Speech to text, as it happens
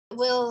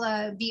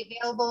will be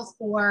available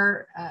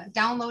for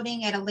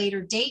downloading at a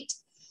later date.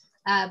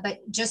 But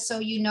just so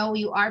you know,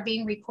 you are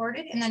being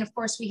recorded. And then of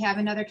course we have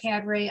another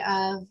cadre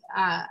of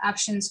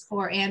options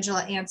for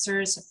Angela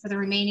Answers for the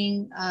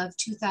remaining of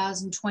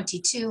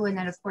 2022. And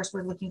then of course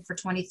we're looking for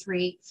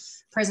 23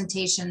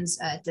 presentations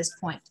at this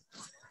point.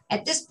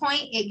 At this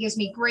point, it gives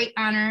me great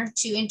honor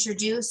to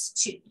introduce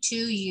to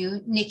you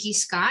Nikki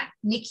Scott.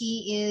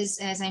 Nikki is,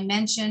 as I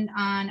mentioned,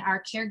 on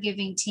our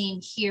caregiving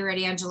team here at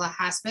Angela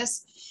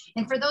Hospice.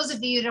 And for those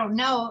of you who don't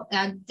know,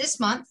 this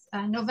month,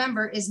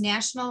 November, is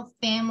National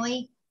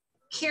Family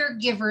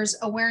Caregivers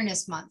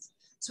Awareness Month.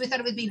 So we thought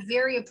it would be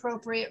very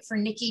appropriate for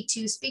Nikki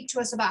to speak to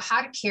us about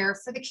how to care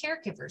for the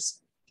caregivers.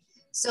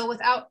 So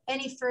without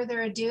any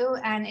further ado,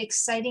 an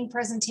exciting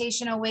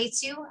presentation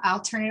awaits you.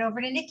 I'll turn it over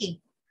to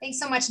Nikki. Thanks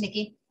so much,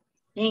 Nikki.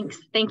 Thanks.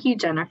 Thank you,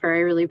 Jennifer.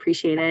 I really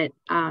appreciate it.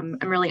 I'm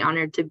really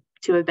honored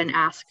to have been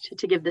asked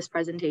to give this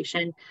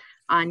presentation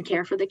on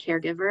care for the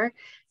caregiver.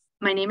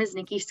 My name is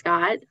Nikki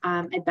Scott.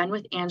 I've been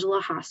with Angela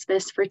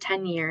Hospice for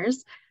 10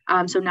 years.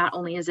 So not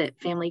only is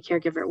it Family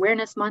Caregiver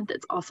Awareness Month,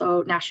 it's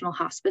also National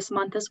Hospice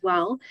Month as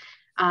well.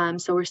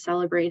 So we're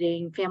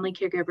celebrating family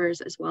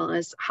caregivers as well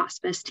as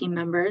hospice team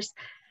members.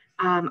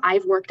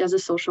 I've worked as a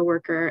social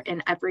worker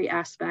in every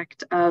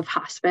aspect of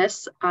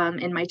hospice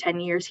in my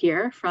 10 years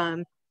here,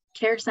 from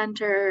care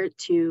center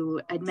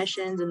to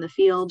admissions in the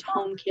field,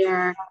 home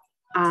care,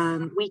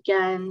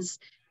 weekends.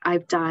 I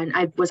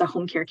was a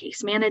home care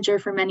case manager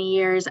for many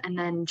years. And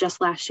then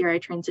just last year, I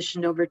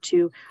transitioned over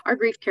to our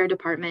grief care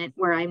department,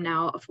 where I'm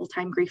now a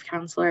full-time grief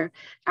counselor.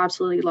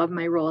 Absolutely love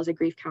my role as a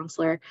grief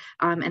counselor,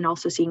 and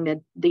also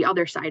seeing the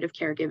other side of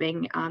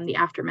caregiving, the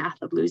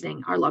aftermath of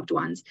losing our loved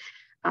ones.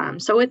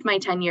 So with my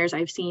 10 years,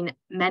 I've seen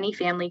many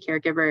family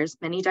caregivers,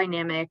 many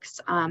dynamics,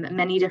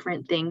 many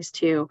different things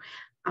too.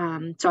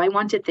 So I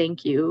want to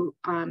thank you.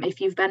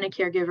 If you've been a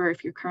caregiver,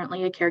 if you're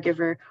currently a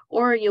caregiver,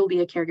 or you'll be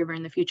a caregiver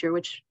in the future,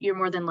 which you're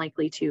more than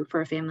likely to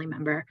for a family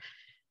member.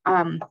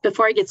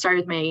 Before I get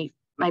started with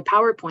my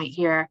PowerPoint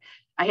here,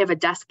 I have a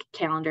desk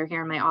calendar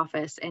here in my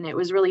office, and it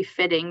was really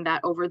fitting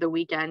that over the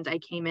weekend I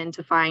came in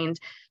to find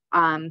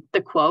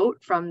the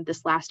quote from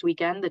this last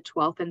weekend, the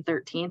 12th and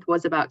 13th,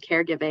 was about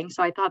caregiving.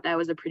 So I thought that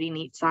was a pretty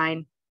neat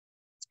sign.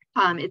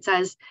 It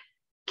says,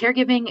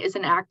 "Caregiving is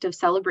an act of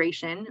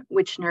celebration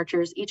which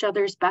nurtures each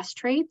other's best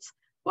traits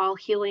while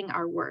healing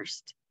our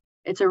worst.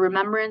 It's a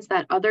remembrance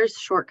that others'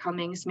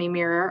 shortcomings may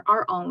mirror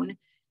our own.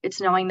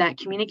 It's knowing that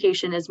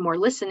communication is more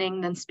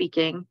listening than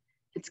speaking.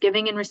 It's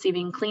giving and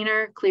receiving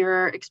cleaner,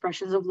 clearer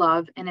expressions of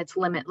love in its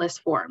limitless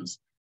forms."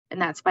 And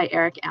that's by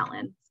Eric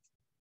Allen.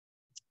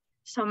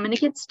 So I'm going to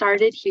get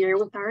started here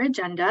with our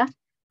agenda.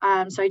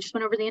 So I just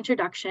went over the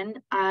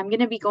introduction. I'm going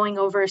to be going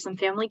over some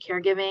family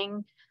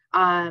caregiving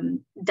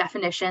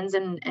definitions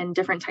and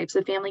different types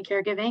of family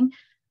caregiving,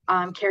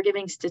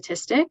 caregiving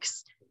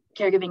statistics,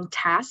 caregiving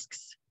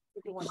tasks,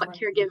 what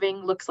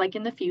caregiving looks like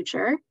in the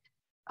future,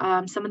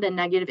 some of the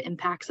negative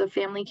impacts of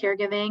family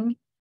caregiving,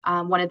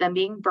 one of them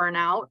being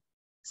burnout,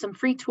 some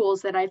free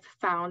tools that I've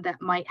found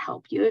that might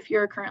help you if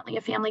you're currently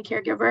a family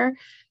caregiver.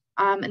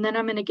 And then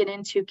I'm going to get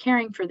into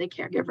caring for the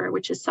caregiver,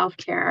 which is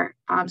self-care,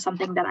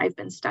 something that I've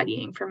been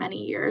studying for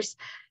many years.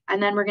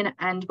 And then we're going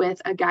to end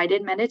with a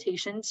guided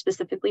meditation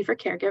specifically for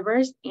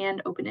caregivers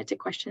and open it to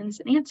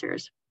questions and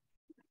answers.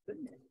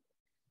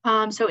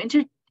 So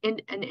an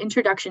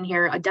introduction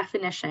here, a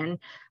definition.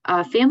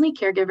 A family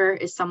caregiver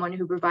is someone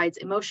who provides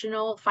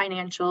emotional,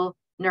 financial,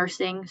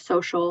 nursing,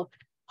 social,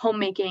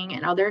 homemaking,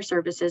 and other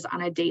services on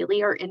a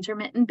daily or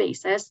intermittent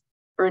basis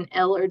for an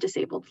ill or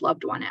disabled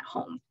loved one at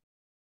home.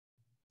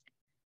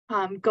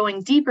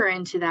 Going deeper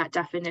into that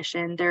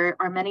definition, there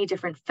are many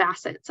different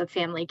facets of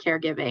family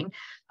caregiving,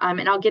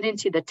 and I'll get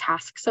into the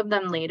tasks of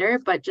them later,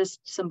 but just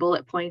some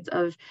bullet points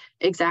of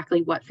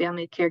exactly what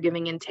family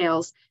caregiving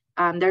entails.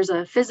 There's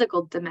a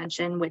physical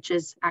dimension, which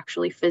is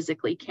actually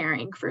physically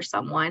caring for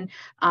someone,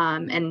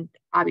 and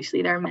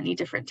obviously there are many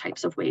different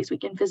types of ways we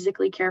can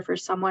physically care for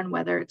someone,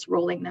 whether it's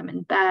rolling them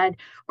in bed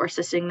or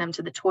assisting them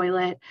to the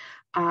toilet,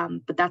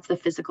 but that's the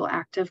physical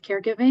act of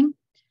caregiving.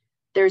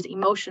 There's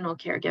emotional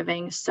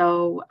caregiving.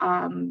 So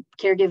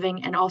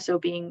caregiving and also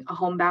being a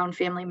homebound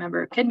family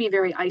member can be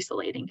very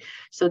isolating.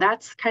 So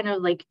that's kind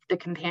of like the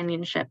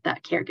companionship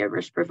that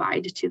caregivers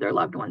provide to their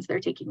loved ones they're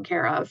taking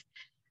care of.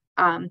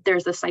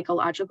 There's a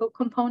psychological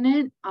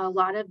component. A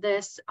lot of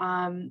this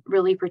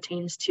really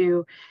pertains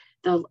to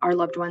our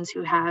loved ones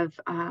who have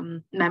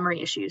memory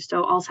issues.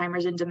 So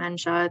Alzheimer's and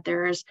dementia,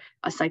 there's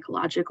a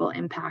psychological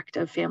impact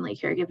of family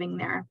caregiving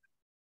there.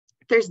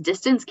 There's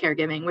distance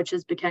caregiving, which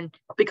has become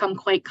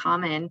quite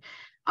common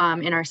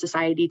in our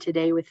society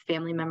today with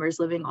family members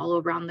living all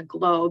around the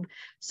globe.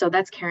 So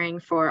that's caring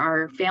for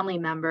our family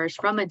members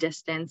from a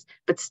distance,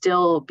 but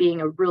still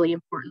being a really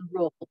important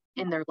role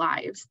in their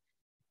lives.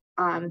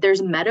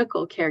 There's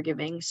medical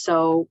caregiving.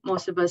 So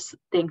most of us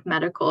think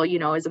medical,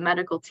 is a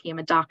medical team,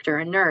 a doctor,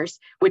 a nurse,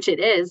 which it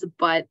is,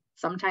 but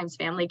sometimes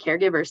family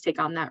caregivers take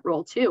on that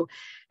role too.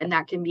 And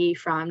that can be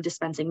from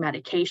dispensing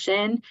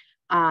medication,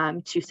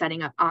 to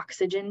setting up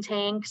oxygen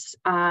tanks,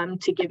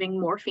 to giving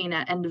morphine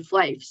at end of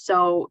life.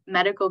 So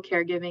medical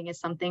caregiving is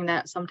something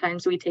that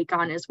sometimes we take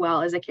on as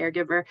well as a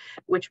caregiver,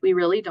 which we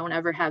really don't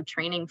ever have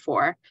training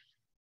for.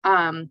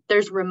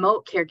 There's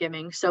remote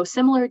caregiving. So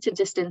similar to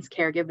distance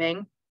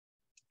caregiving,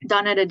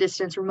 done at a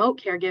distance,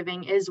 remote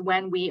caregiving is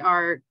when we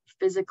are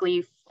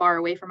physically far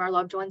away from our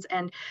loved ones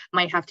and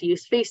might have to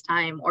use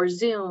FaceTime or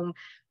Zoom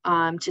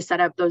to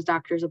set up those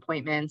doctor's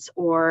appointments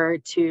or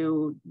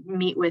to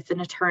meet with an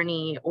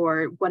attorney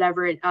or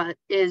whatever it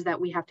is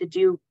that we have to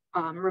do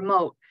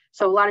remote.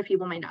 So a lot of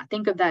people might not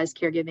think of that as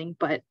caregiving,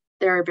 but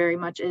there very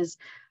much is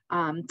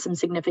some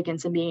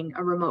significance in being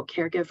a remote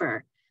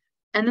caregiver.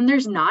 And then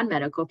there's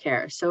non-medical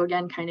care. So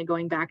again, kind of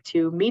going back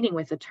to meeting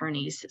with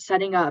attorneys,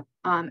 setting up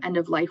end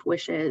of life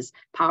wishes,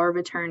 power of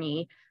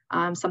attorney,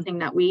 something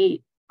that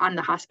we on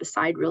the hospice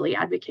side really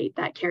advocate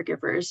that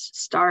caregivers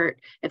start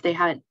if they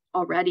hadn't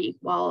already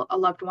while a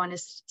loved one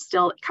is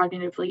still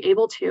cognitively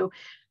able to.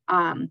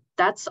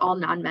 That's all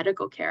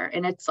non-medical care,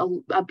 and it's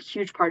a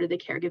huge part of the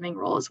caregiving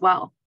role as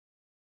well.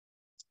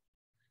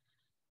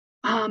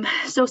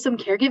 So some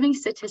caregiving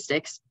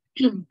statistics,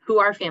 who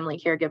are family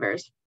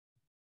caregivers.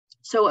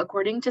 So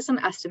according to some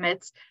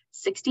estimates,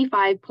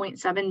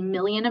 65.7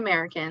 million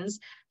Americans,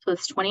 so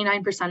that's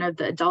 29% of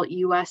the adult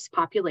US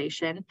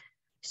population,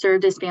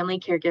 served as family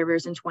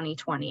caregivers in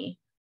 2020.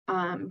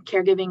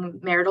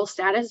 Caregiving marital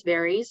status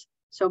varies.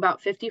 So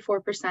about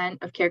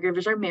 54% of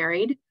caregivers are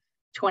married,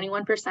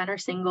 21% are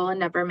single and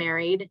never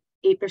married,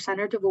 8%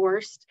 are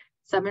divorced,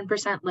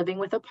 7% living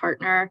with a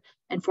partner,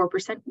 and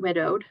 4%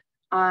 widowed,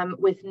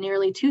 with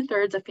nearly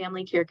 2/3 of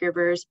family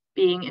caregivers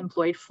being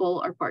employed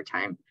full or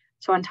part-time.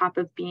 So on top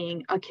of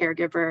being a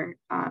caregiver,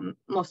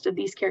 most of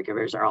these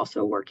caregivers are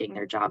also working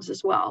their jobs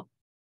as well.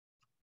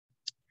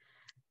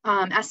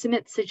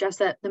 Estimates suggest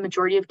that the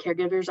majority of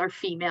caregivers are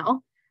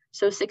female.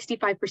 So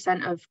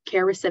 65% of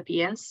care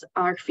recipients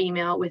are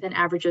female with an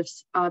average of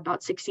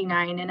about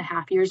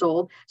 69.5 years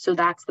old. So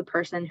that's the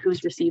person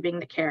who's receiving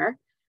the care.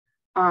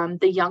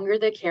 The younger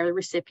the care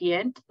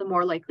recipient, the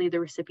more likely the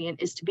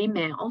recipient is to be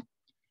male.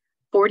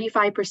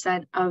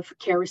 45% of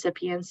care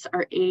recipients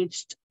are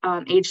aged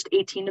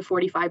 18 to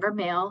 45 are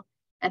male,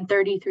 and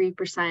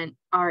 33%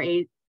 are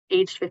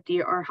aged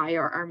 50 or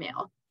higher are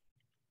male.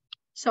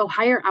 So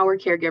higher hour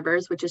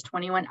caregivers, which is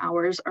 21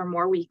 hours or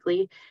more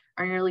weekly,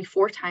 are nearly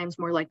 4 times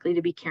more likely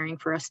to be caring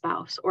for a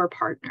spouse or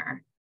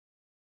partner.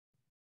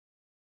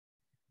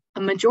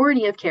 A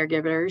majority of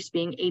caregivers,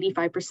 being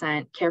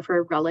 85%, care for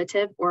a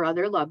relative or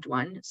other loved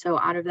one. So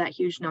out of that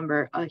huge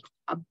number, a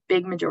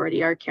big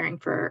majority are caring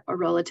for a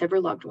relative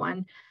or loved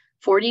one.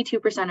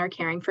 42% are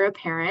caring for a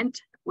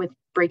parent, with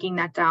breaking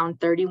that down,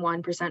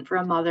 31% for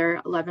a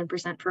mother,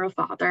 11% for a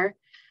father,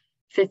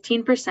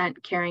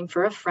 15% caring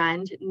for a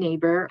friend,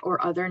 neighbor,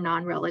 or other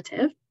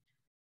non-relative,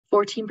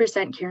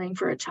 14% caring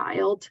for a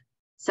child,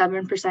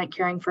 7%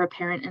 caring for a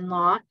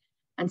parent-in-law,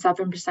 and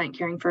 7%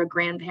 caring for a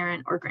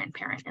grandparent or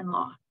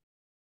grandparent-in-law.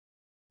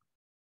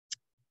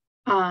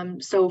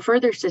 So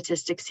further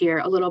statistics here,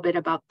 a little bit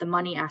about the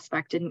money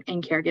aspect in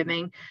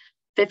caregiving.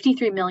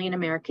 53 million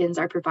Americans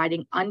are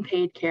providing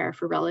unpaid care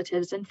for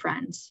relatives and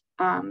friends.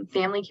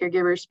 Family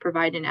caregivers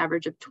provide an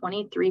average of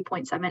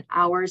 23.7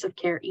 hours of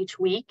care each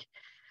week.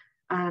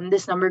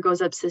 This number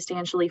goes up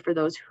substantially for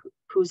those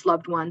whose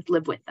loved ones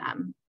live with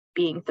them,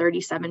 being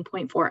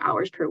 37.4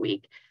 hours per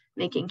week,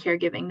 making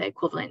caregiving the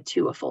equivalent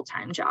to a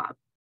full-time job.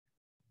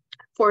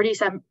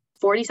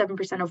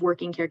 47% of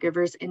working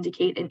caregivers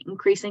indicate an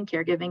increase in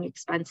caregiving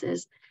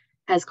expenses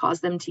has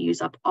caused them to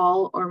use up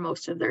all or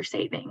most of their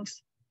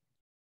savings.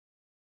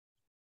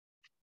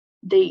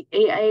 The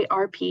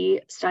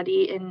AARP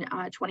study in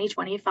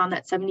 2020 found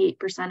that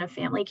 78% of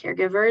family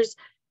caregivers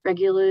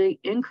regularly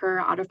incur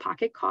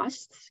out-of-pocket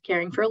costs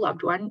caring for a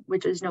loved one,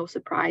 which is no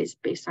surprise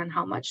based on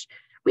how much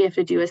we have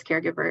to do as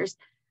caregivers,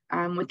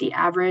 with the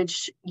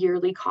average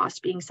yearly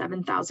cost being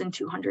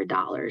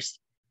 $7,200.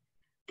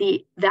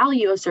 The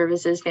value of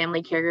services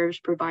family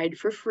caregivers provide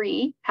for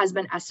free has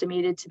been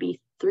estimated to be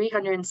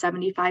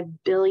 $375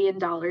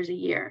 billion a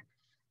year.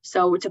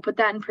 So to put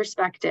that in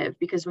perspective,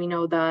 because we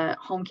know the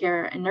home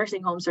care and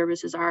nursing home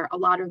services are a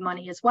lot of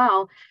money as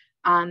well,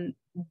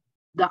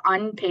 the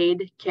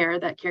unpaid care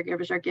that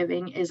caregivers are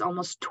giving is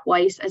almost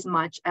twice as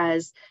much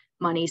as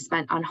money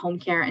spent on home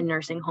care and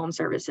nursing home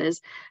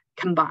services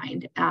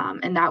combined.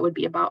 And that would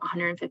be about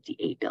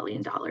 $158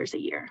 billion a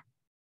year.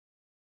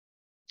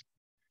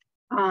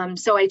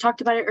 So I talked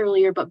about it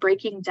earlier, but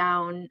breaking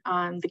down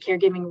the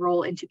caregiving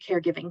role into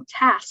caregiving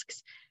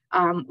tasks,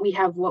 we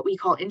have what we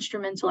call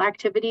instrumental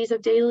activities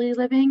of daily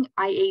living,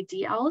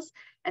 IADLs,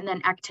 and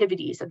then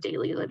activities of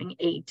daily living,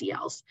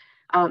 ADLs.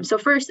 So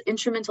first,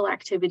 instrumental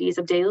activities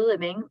of daily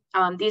living.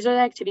 These are the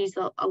activities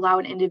that allow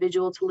an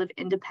individual to live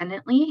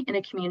independently in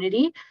a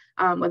community,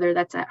 whether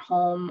that's at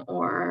home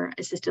or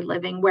assisted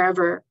living,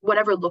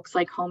 whatever looks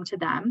like home to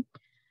them.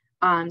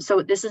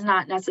 So this is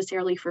not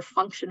necessarily for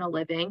functional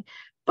living,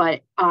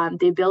 but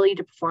the ability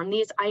to perform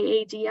these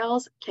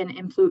IADLs can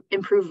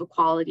improve the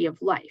quality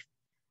of life.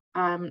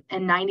 and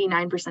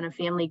 99% of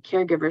family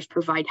caregivers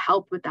provide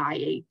help with the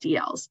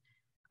IADLs.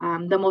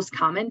 The most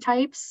common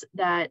types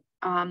that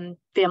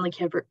family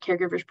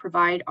caregivers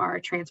provide are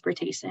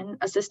transportation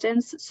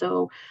assistance,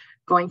 so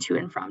going to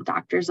and from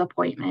doctor's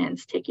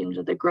appointments, taking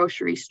to the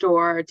grocery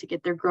store to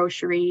get their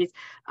groceries,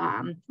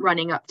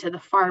 running up to the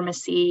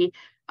pharmacy,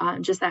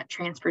 just that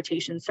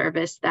transportation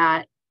service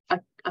that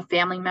a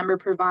family member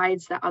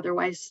provides that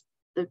otherwise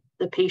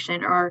the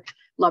patient or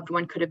loved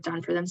one could have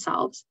done for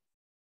themselves.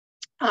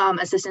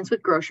 Assistance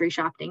with grocery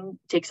shopping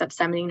takes up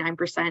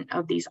 79%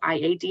 of these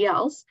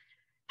IADLs.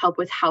 Help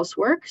with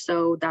housework,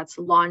 so that's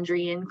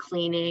laundry and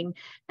cleaning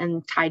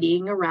and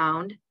tidying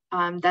around.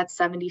 That's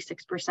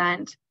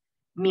 76%.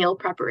 Meal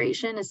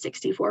preparation is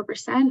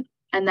 64%.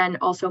 And then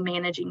also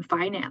managing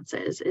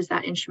finances is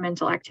that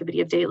instrumental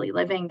activity of daily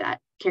living that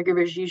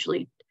caregivers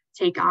usually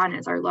take on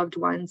as our loved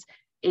ones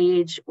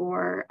age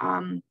or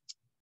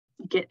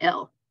get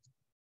ill.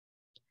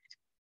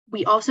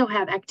 We also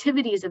have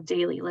activities of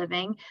daily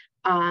living.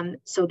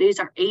 So these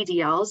are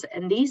ADLs,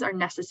 and these are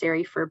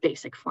necessary for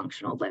basic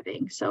functional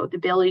living. So the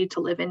ability to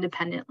live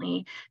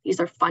independently, these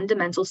are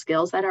fundamental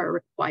skills that are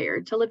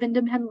required to live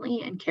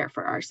independently and care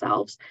for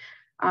ourselves.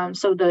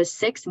 So the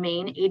 6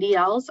 main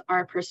ADLs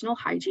are personal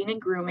hygiene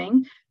and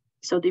grooming.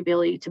 So the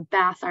ability to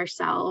bath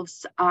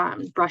ourselves,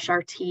 brush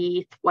our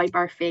teeth, wipe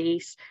our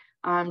face,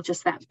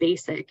 just that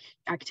basic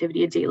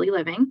activity of daily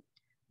living.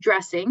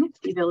 Dressing,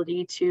 the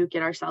ability to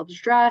get ourselves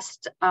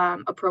dressed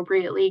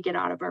appropriately, get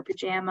out of our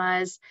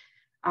pajamas.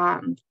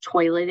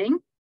 Toileting,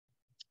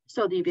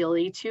 so the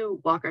ability to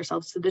walk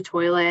ourselves to the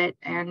toilet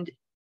and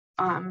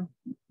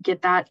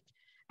get that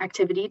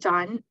activity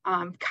done.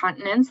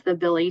 Continence, the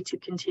ability to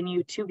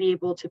continue to be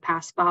able to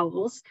pass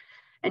bowels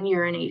and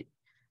urinate.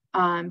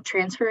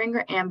 Transferring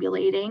or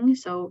ambulating,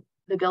 so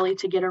the ability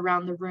to get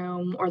around the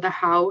room or the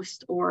house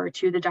or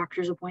to the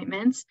doctor's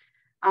appointments.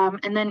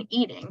 And then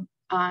eating,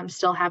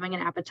 still having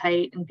an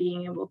appetite and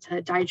being able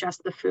to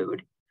digest the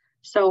food.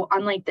 So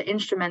unlike the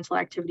instrumental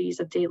activities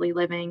of daily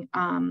living,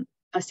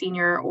 a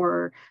senior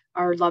or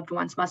our loved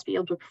ones must be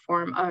able to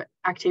perform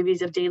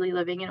activities of daily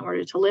living in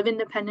order to live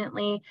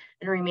independently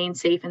and remain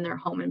safe in their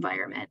home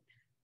environment.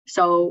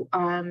 So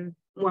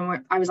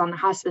when I was on the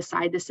hospice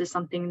side, this is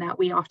something that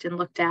we often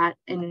looked at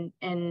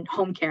in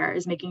home care,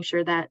 is making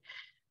sure that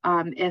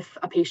if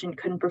a patient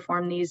couldn't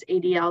perform these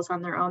ADLs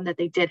on their own, that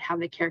they did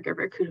have a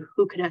caregiver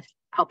who could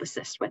help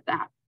assist with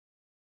that.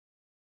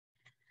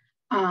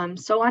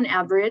 So on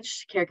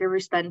average,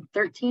 caregivers spend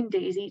 13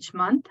 days each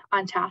month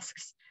on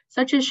tasks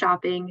such as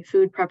shopping,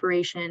 food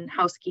preparation,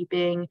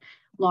 housekeeping,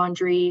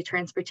 laundry,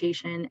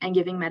 transportation, and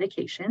giving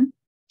medication.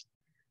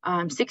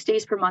 6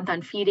 days per month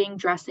on feeding,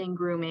 dressing,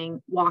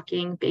 grooming,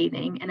 walking,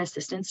 bathing, and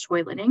assistance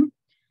toileting.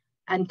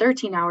 And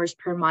 13 hours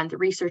per month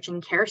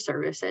researching care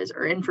services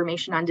or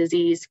information on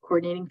disease,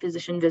 coordinating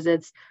physician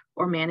visits,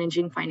 or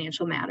managing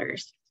financial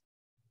matters.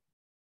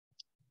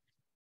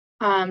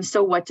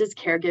 So what does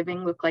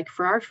caregiving look like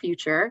for our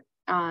future?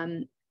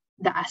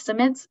 The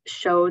estimates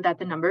show that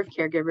the number of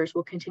caregivers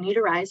will continue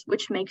to rise,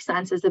 which makes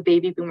sense as the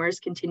baby boomers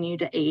continue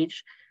to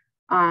age.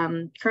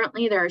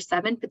 Currently, there are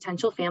 7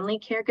 potential family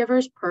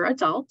caregivers per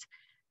adult,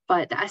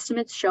 but the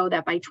estimates show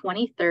that by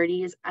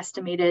 2030 is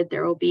estimated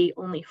there will be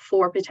only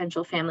 4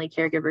 potential family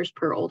caregivers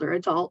per older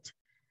adult.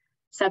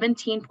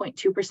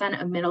 17.2%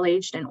 of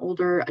middle-aged and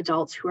older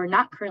adults who are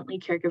not currently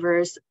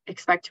caregivers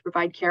expect to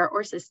provide care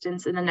or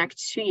assistance in the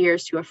next 2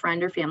 years to a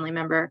friend or family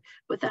member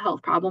with a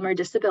health problem or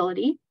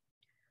disability.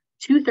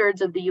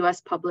 2/3 of the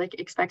US public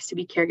expects to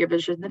be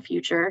caregivers in the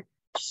future,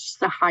 which is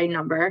a high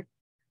number.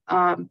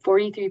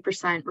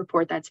 43%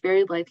 report that's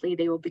very likely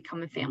they will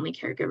become a family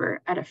caregiver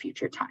at a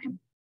future time.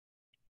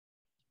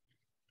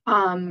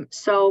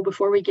 So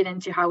before we get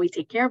into how we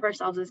take care of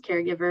ourselves as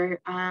caregiver,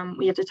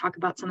 we have to talk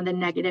about some of the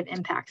negative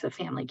impacts of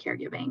family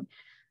caregiving.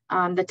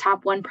 The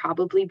top one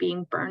probably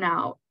being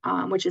burnout,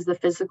 which is the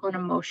physical and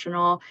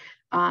emotional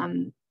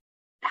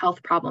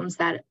health problems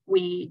that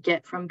we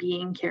get from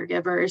being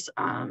caregivers,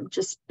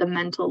 just the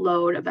mental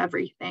load of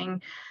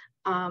everything,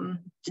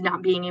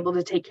 not being able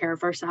to take care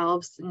of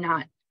ourselves,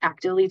 not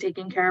actively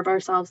taking care of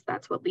ourselves.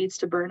 That's what leads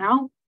to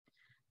burnout.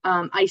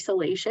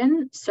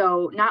 Isolation.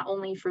 So not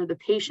only for the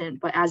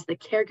patient, but as the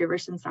caregiver,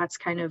 since that's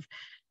kind of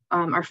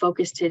our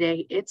focus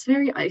today, it's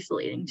very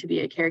isolating to be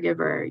a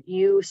caregiver.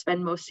 You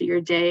spend most of your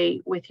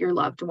day with your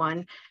loved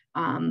one.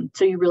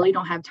 So you really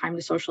don't have time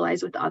to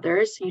socialize with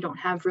others. You don't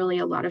have really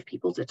a lot of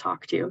people to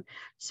talk to.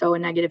 So a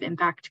negative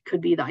impact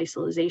could be the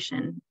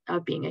isolation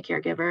of being a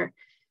caregiver.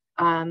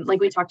 Like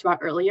we talked about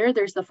earlier,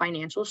 there's the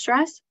financial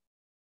stress.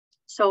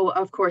 So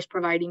of course,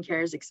 providing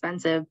care is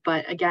expensive,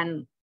 but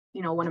again,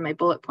 one of my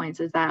bullet points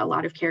is that a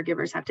lot of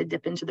caregivers have to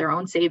dip into their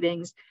own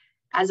savings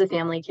as a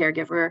family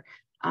caregiver,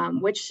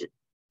 which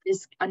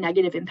is a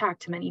negative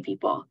impact to many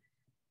people.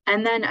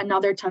 And then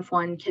another tough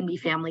one can be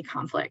family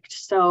conflict.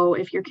 So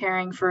if you're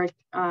caring for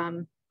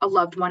a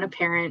loved one, a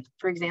parent,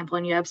 for example,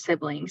 and you have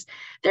siblings,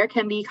 there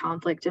can be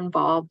conflict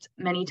involved.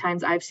 Many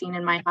times I've seen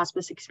in my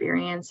hospice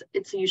experience,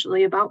 it's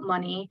usually about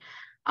money.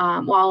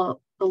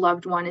 While the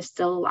loved one is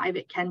still alive,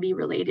 it can be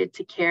related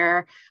to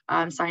care,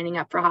 signing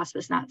up for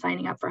hospice, not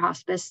signing up for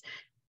hospice.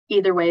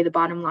 Either way, the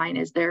bottom line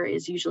is there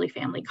is usually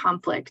family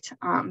conflict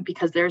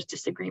because there's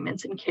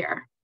disagreements in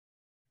care.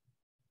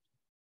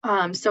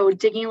 So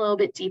digging a little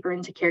bit deeper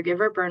into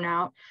caregiver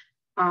burnout.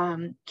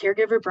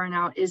 Caregiver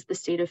burnout is the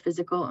state of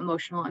physical,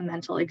 emotional, and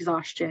mental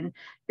exhaustion.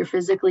 You're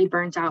physically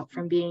burnt out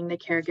from being the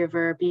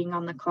caregiver, being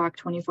on the clock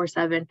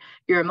 24/7.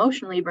 You're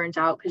emotionally burnt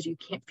out because you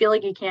can't feel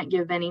like you can't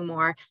give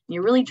anymore. And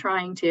you're really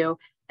trying to,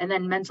 and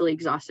then mentally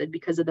exhausted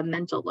because of the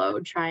mental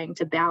load, trying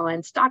to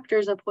balance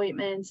doctor's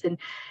appointments. And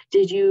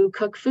did you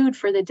cook food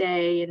for the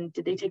day? And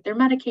did they take their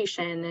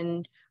medication?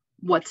 And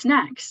what's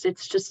next?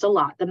 It's just a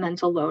lot. The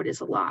mental load is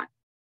a lot.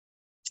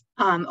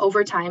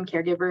 Over time,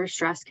 caregiver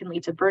stress can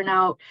lead to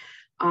burnout,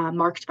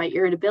 marked by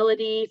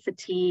irritability,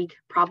 fatigue,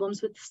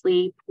 problems with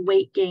sleep,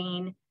 weight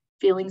gain,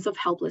 feelings of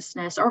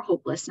helplessness or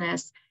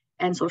hopelessness,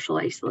 and social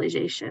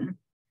isolation.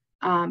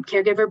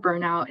 Caregiver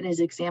burnout is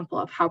an example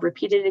of how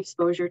repeated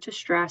exposure to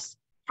stress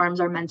harms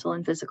our mental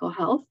and physical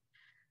health.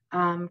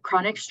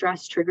 Chronic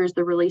stress triggers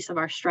the release of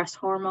our stress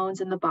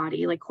hormones in the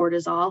body, like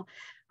cortisol,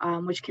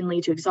 which can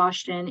lead to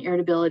exhaustion,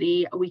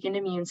 irritability, a weakened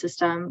immune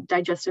system,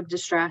 digestive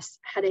distress,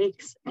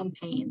 headaches, and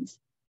pains.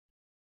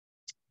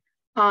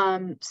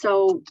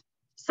 So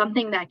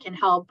something that can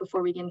help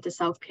before we get into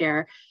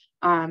self-care,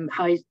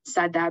 how I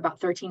said that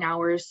about 13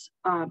 hours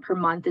per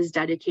month is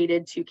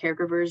dedicated to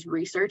caregivers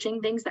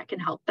researching things that can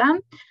help them.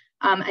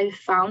 I've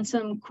found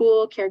some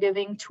cool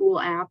caregiving tool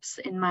apps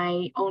in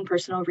my own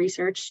personal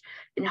research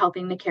in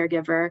helping the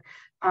caregiver.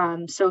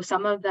 So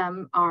some of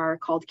them are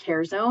called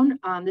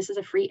CareZone. This is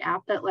a free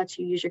app that lets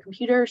you use your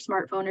computer,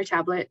 smartphone, or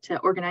tablet to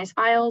organize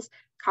files,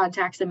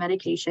 contacts, and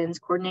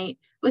medications, coordinate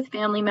with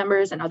family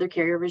members and other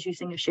caregivers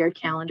using a shared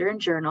calendar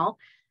and journal.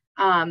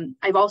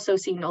 I've also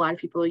seen a lot of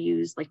people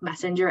use like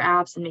messenger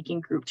apps and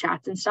making group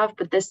chats and stuff,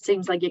 but this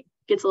seems like it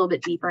gets a little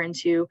bit deeper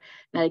into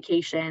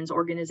medications,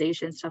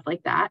 organization, stuff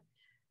like that.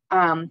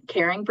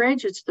 Caring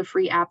Bridge, it's the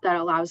free app that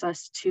allows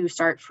us to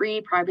start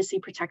free privacy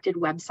protected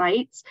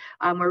websites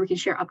where we can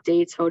share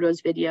updates,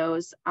 photos,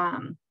 videos.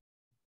 And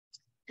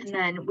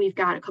then we've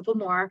got a couple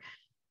more,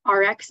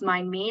 RX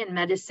Mind Me and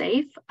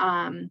MediSafe.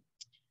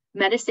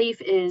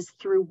 MediSafe is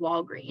through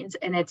Walgreens,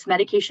 and it's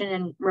medication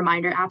and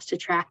reminder apps to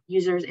track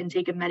users'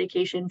 intake of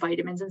medication,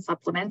 vitamins, and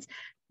supplements.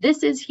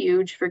 This is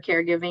huge for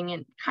caregiving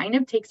and kind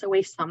of takes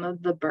away some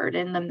of the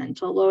burden, the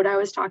mental load I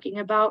was talking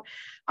about.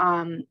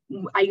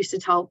 I used to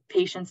tell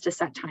patients to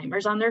set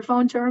timers on their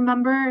phone to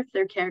remember if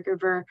their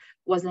caregiver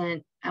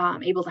wasn't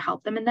able to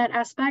help them in that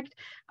aspect.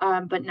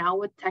 But now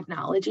with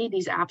technology,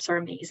 these apps are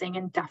amazing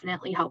and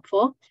definitely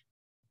helpful.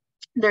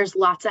 There's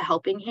Lots of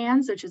Helping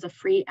Hands, which is a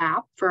free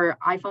app for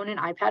iPhone and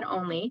iPad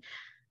only.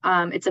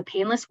 It's a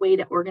painless way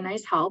to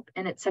organize help,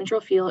 and its central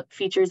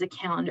features a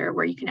calendar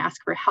where you can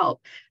ask for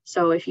help.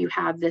 So if you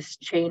have this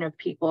chain of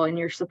people in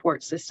your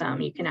support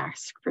system, you can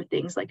ask for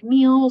things like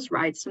meals,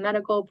 rides to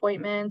medical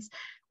appointments,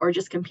 or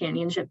just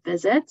companionship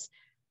visits.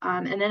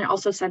 And then it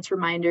also sends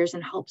reminders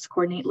and helps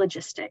coordinate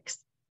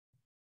logistics.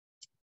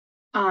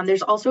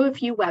 There's also a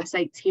few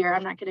websites here.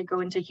 I'm not going to go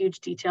into huge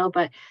detail,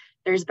 but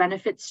there's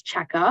Benefits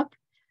Checkup.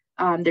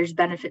 There's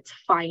Benefits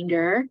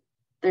Finder,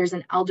 there's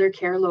an Elder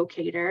Care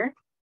Locator,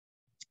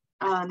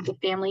 the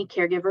Family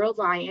Caregiver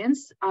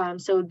Alliance.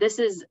 So this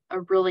is a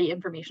really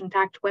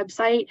information-packed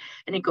website,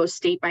 and it goes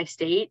state by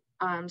state.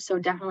 So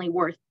definitely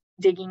worth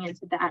digging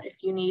into that if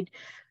you need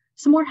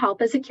some more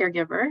help as a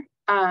caregiver.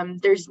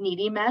 There's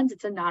Needy Meds.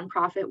 It's a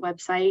nonprofit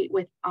website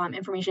with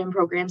information and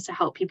programs to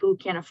help people who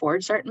can't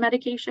afford certain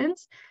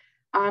medications.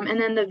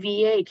 And then the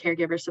VA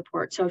caregiver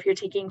support. So if you're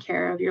taking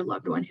care of your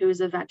loved one who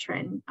is a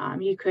veteran,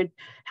 you could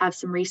have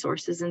some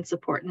resources and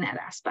support in that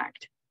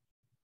aspect.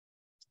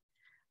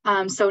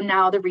 So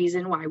now the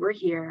reason why we're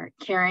here,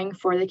 caring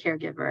for the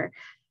caregiver.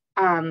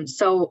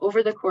 So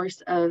over the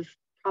course of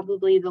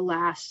probably the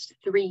last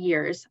 3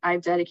 years,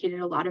 I've dedicated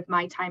a lot of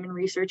my time and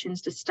research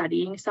into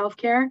studying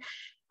self-care.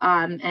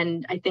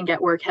 And I think at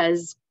work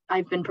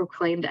I've been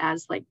proclaimed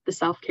as like the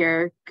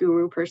self-care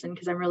guru person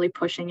because I'm really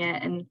pushing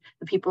it, and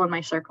the people in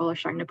my circle are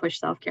starting to push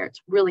self-care.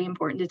 It's really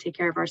important to take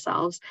care of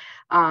ourselves.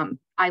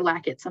 I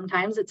lack it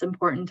sometimes. It's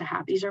important to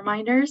have these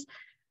reminders,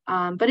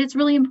 but it's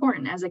really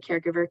important as a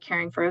caregiver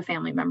caring for a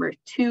family member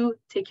to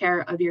take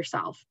care of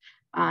yourself.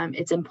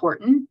 It's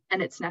important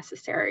and it's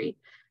necessary.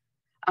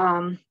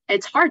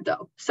 It's hard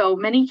though. So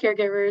many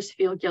caregivers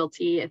feel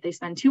guilty if they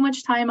spend too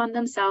much time on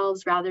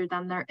themselves rather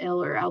than their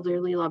ill or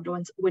elderly loved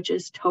ones, which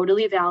is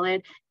totally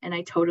valid. And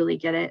I totally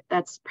get it.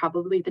 That's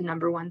probably the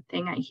number one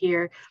thing I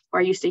hear, or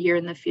I used to hear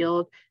in the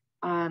field,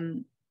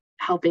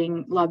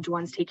 helping loved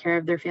ones take care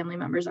of their family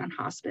members on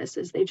hospice,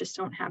 is they just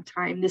don't have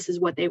time. This is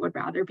what they would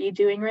rather be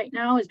doing right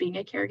now, is being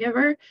a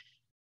caregiver.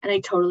 And I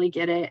totally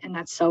get it. And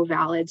that's so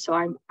valid. So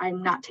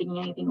I'm not taking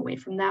anything away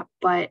from that,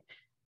 but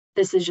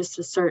this is just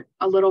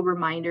a little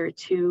reminder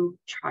to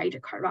try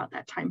to carve out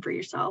that time for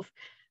yourself.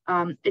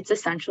 It's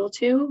essential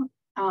to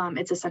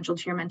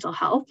your mental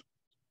health,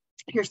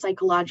 your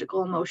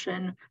psychological,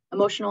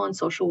 emotional, and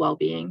social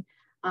well-being.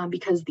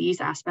 because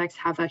these aspects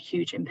have a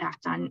huge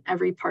impact on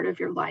every part of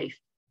your life.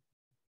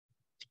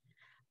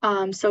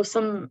 So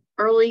some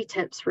early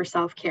tips for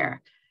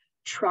self-care.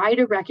 Try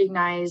to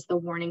recognize the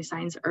warning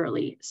signs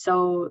early.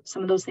 So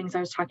some of those things I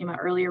was talking about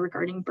earlier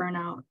regarding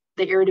burnout,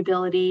 the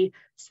irritability,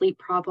 sleep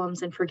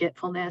problems, and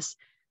forgetfulness,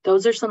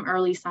 those are some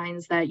early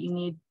signs that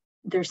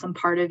there's some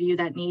part of you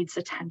that needs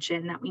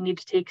attention, that we need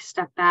to take a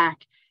step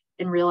back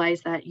and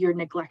realize that you're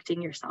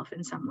neglecting yourself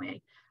in some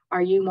way.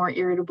 Are you more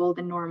irritable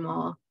than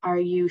normal? Are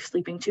you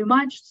sleeping too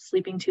much,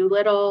 sleeping too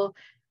little?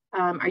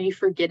 Are you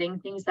forgetting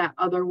things that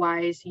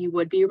otherwise you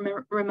would be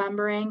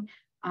remembering?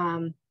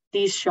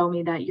 These show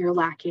me that you're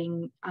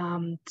lacking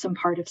some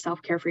part of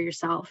self-care for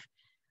yourself.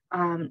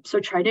 So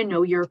try to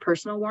know your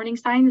personal warning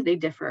signs. They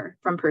differ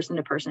from person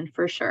to person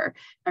for sure.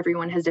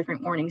 Everyone has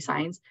different warning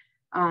signs.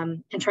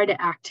 And try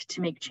to act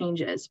to make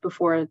changes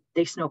before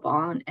they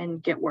snowball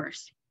and get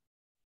worse.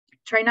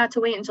 Try not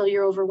to wait until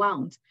you're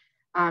overwhelmed,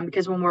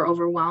 because when we're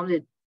overwhelmed,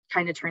 it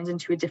kind of turns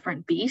into a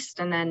different beast.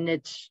 And then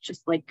it's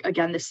just like,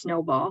 again, the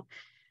snowball.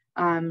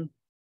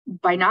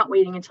 By not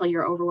waiting until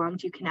you're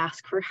overwhelmed, you can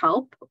ask for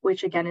help,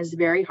 which again is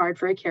very hard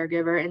for a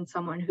caregiver and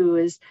someone who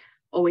is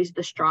always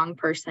the strong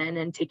person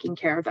and taking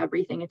care of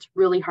everything. It's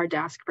really hard to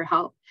ask for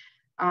help.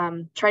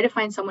 Try to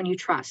find someone you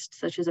trust,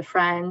 such as a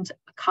friend,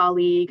 a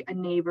colleague, a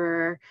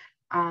neighbor.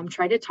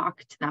 Try to talk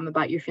to them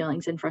about your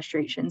feelings and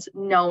frustrations,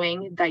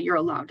 knowing that you're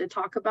allowed to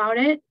talk about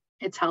it.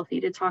 It's healthy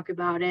to talk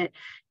about it,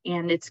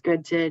 and it's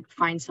good to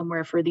find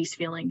somewhere for these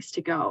feelings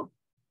to go.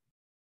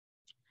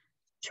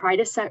 Try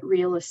to set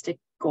realistic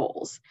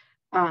goals.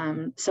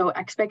 So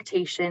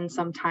expectation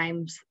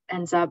sometimes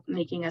ends up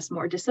making us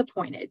more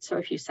disappointed. So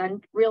if you set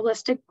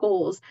realistic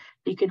goals,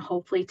 you can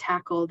hopefully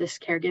tackle this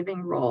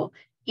caregiving role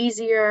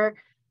easier.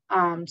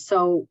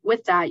 So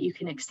with that, you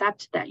can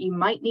accept that you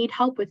might need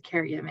help with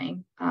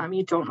caregiving.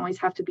 You don't always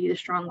have to be the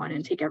strong one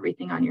and take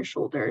everything on your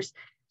shoulders.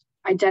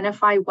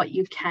 Identify what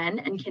you can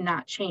and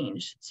cannot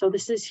change. So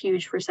this is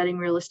huge for setting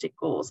realistic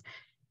goals.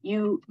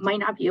 You might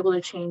not be able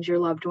to change your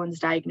loved one's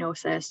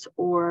diagnosis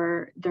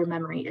or their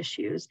memory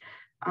issues.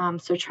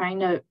 So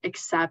trying to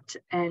accept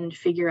and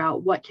figure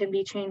out what can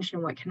be changed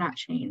and what cannot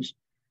change.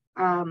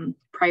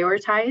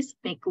 Prioritize,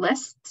 make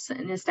lists,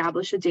 and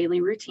establish a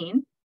daily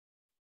routine.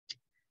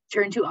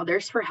 Turn to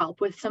others for help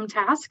with some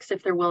tasks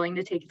if they're willing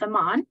to take them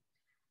on.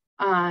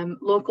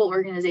 Local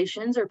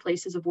organizations or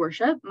places of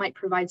worship might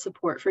provide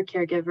support for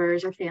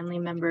caregivers or family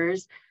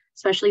members,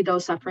 especially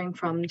those suffering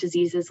from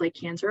diseases like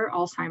cancer or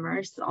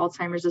Alzheimer's. The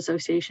Alzheimer's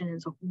Association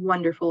is a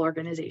wonderful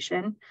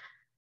organization.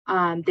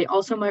 They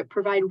also might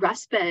provide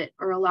respite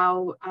or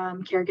allow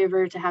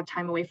caregiver to have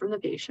time away from the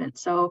patient.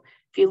 So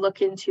if you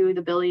look into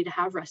the ability to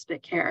have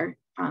respite care,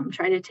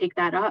 try to take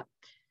that up.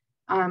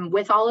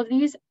 With all of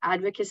these,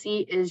 advocacy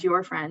is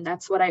your friend.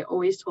 That's what I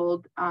always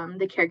told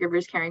the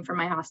caregivers caring for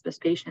my hospice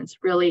patients.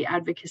 Really,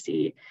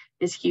 advocacy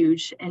is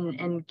huge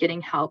in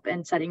getting help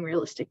and setting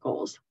realistic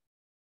goals.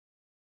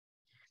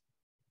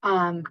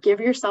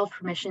 Give yourself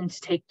permission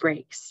to take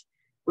breaks,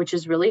 which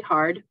is really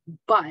hard,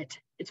 but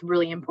it's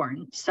really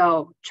important.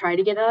 So try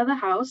to get out of the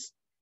house,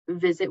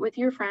 visit with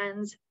your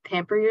friends,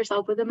 pamper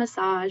yourself with a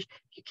massage.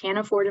 If you can't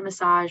afford a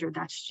massage or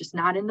that's just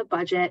not in the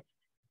budget,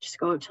 just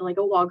go to like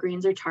a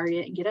Walgreens or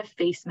Target and get a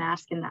face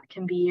mask, and that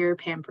can be your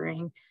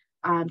pampering.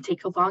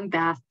 Take a long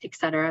bath,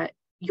 etc.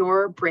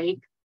 Your break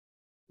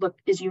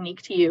is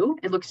unique to you.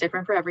 It looks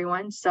different for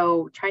everyone.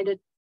 So try to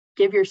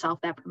give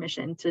yourself that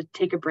permission to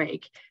take a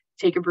break,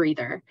 take a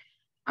breather,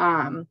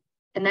 and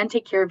then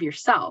take care of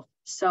yourself.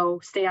 So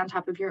stay on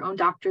top of your own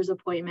doctor's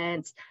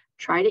appointments,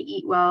 try to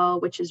eat well,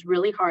 which is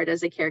really hard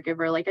as a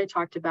caregiver. Like I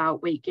talked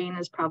about, weight gain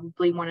is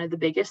probably one of the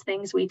biggest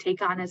things we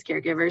take on as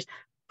caregivers,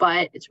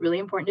 but it's really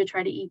important to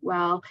try to eat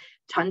well.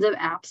 Tons of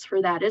apps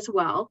for that as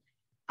well.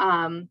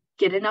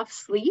 Get enough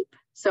sleep.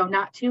 So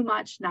not too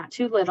much, not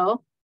too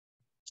little.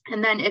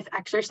 And then if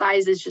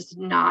exercise is just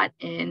not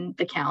in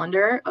the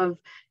calendar of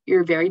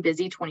your very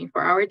busy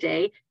 24-hour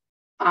day,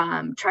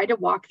 try to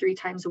walk 3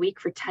 times a week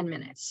for 10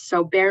 minutes.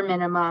 So bare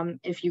minimum,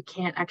 if you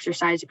can't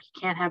exercise, if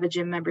you can't have a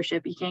gym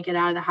membership, you can't get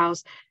out of the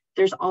house,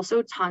 there's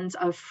also tons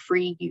of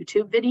free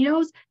YouTube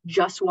videos,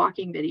 just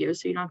walking videos.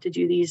 So you don't have to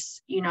do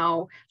these,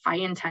 high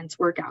intense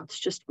workouts,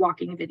 just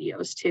walking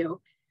videos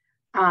too.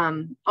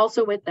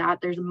 Also with that,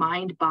 there's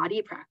mind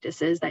body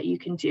practices that you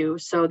can do.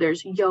 So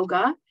there's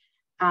yoga,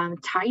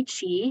 Tai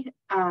Chi,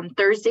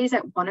 Thursdays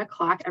at 1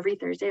 o'clock, every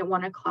Thursday at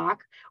 1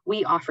 o'clock,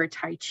 we offer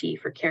Tai Chi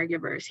for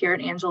caregivers here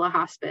at Angela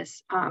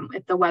Hospice.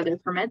 If the weather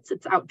permits,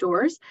 it's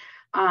outdoors,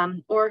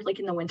 or like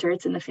in the winter,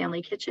 it's in the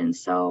family kitchen.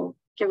 So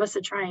give us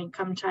a try and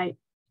come try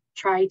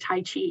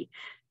Tai Chi,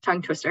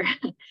 tongue twister.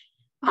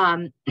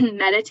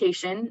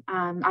 Meditation,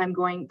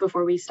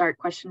 before we start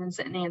questions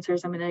and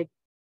answers, I'm going to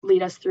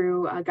lead us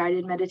through a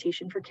guided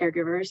meditation for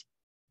caregivers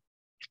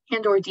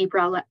and or deep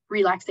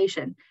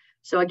relaxation.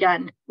 So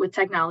again, with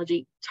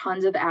technology,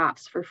 tons of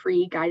apps for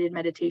free guided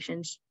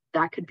meditations.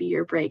 That could be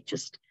your break,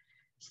 just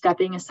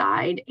stepping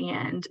aside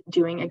and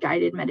doing a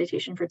guided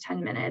meditation for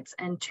 10 minutes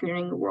and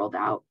tuning the world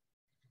out.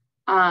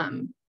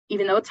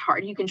 Even though it's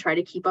hard, you can try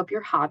to keep up your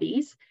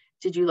hobbies.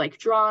 Did you like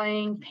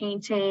drawing,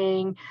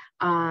 painting,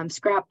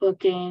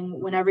 scrapbooking?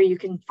 Whenever you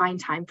can find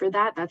time for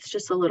that, that's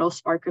just a little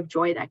spark of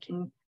joy that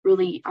can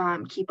really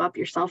keep up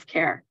your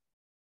self-care.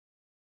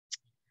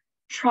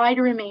 Try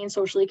to remain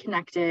socially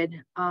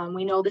connected.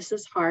 We know this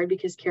is hard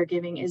because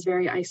caregiving is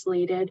very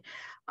isolated,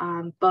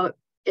 but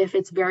if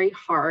it's very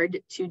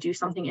hard to do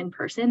something in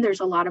person, there's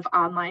a lot of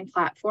online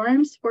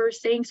platforms for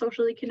staying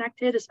socially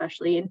connected,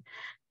 especially in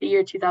the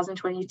year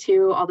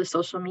 2022, all the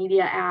social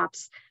media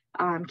apps,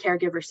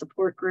 caregiver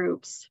support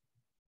groups.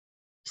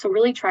 So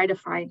really try to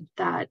find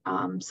that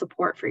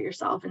support for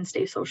yourself and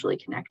stay socially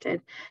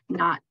connected,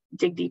 not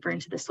dig deeper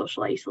into the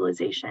social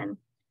isolation.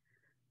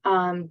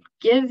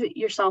 Give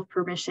yourself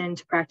permission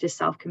to practice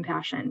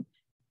self-compassion.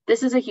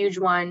 This is a huge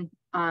one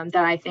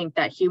that I think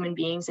that human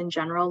beings in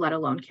general, let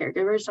alone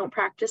caregivers, don't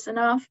practice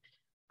enough.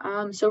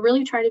 So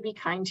really try to be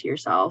kind to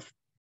yourself.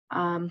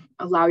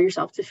 Allow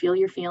yourself to feel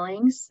your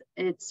feelings.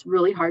 It's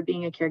really hard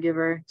being a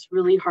caregiver. It's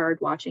really hard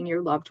watching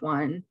your loved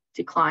one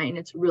decline.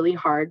 It's really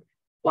hard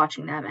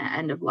watching them at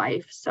end of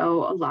life.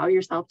 So allow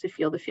yourself to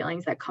feel the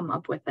feelings that come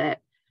up with it.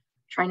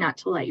 Try not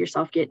to let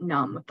yourself get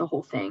numb with the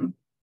whole thing.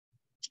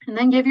 And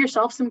then give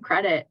yourself some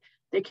credit.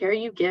 The care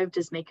you give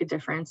does make a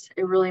difference.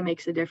 It really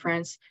makes a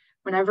difference.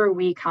 Whenever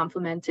we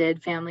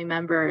complimented family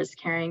members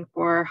caring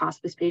for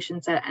hospice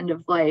patients at end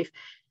of life,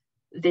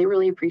 they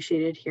really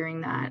appreciated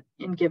hearing that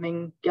and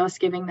giving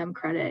them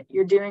credit.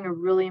 You're doing a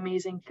really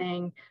amazing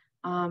thing,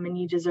 and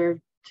you deserve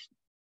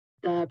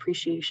the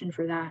appreciation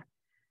for that.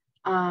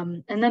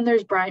 And then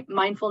there's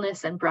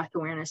mindfulness and breath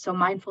awareness. So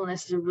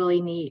mindfulness is a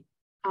really neat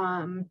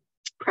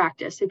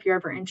practice. If you're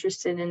ever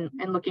interested in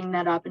looking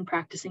that up and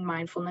practicing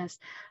mindfulness,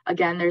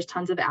 again, there's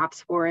tons of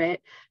apps for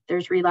it.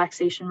 There's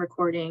relaxation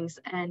recordings,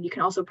 and you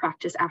can also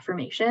practice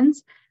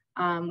affirmations,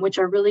 which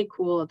are really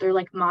cool. They're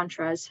like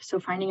mantras. So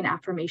finding an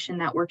affirmation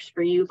that works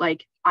for you,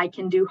 like I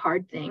can do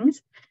hard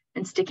things,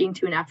 and sticking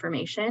to an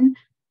affirmation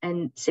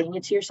and saying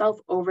it to yourself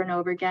over and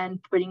over again,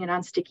 putting it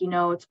on sticky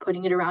notes,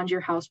 putting it around your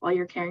house while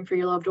you're caring for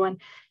your loved one.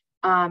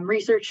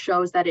 Research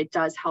shows that it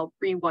does help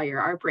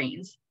rewire our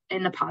brains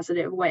in a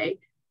positive way.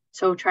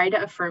 So try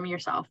to affirm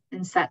yourself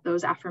and set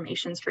those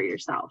affirmations for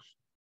yourself.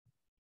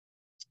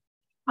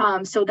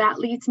 So that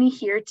leads me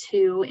here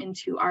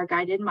into our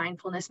guided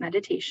mindfulness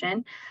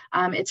meditation.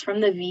 It's from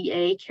the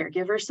VA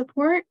caregiver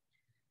support.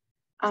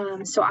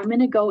 So I'm going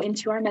to go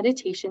into our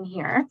meditation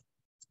here.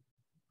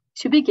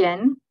 To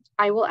begin,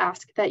 I will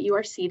ask that you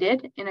are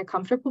seated in a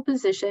comfortable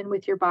position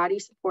with your body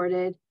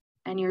supported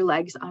and your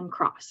legs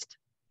uncrossed.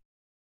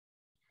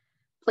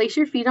 Place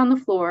your feet on the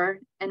floor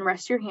and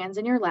rest your hands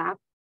in your lap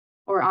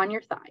or on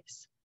your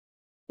thighs.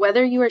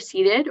 Whether you are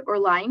seated or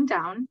lying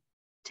down,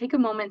 take a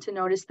moment to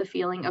notice the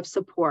feeling of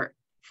support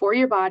for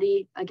your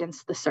body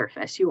against the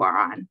surface you are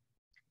on.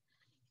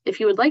 If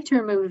you would like to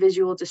remove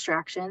visual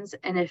distractions,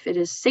 and if it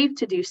is safe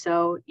to do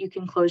so, you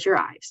can close your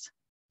eyes.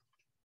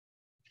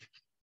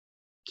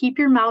 Keep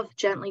your mouth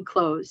gently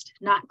closed,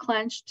 not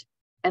clenched,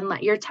 and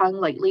let your tongue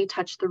lightly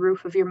touch the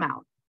roof of your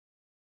mouth.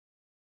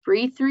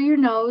 Breathe through your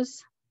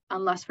nose,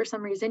 unless for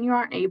some reason you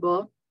aren't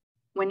able.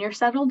 When you're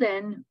settled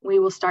in, we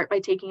will start by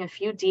taking a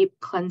few deep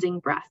cleansing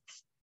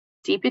breaths.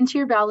 Deep into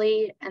your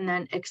belly and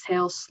then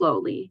exhale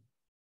slowly.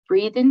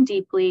 Breathe in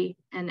deeply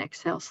and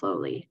exhale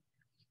slowly.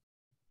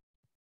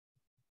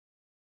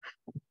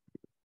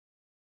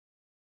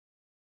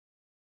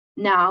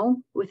 Now,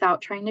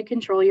 without trying to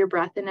control your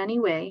breath in any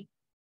way,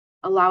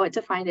 allow it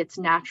to find its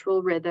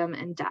natural rhythm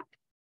and depth.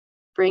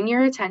 Bring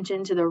your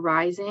attention to the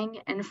rising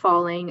and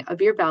falling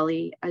of your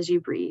belly as you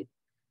breathe.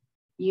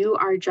 You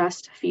are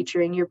just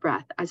featuring your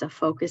breath as a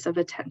focus of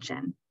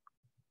attention.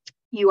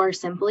 You are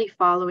simply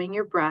following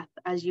your breath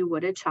as you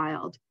would a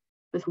child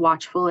with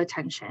watchful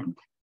attention.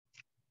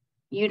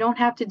 You don't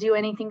have to do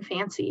anything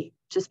fancy,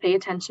 just pay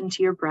attention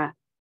to your breath.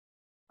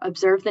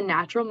 Observe the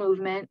natural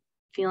movement,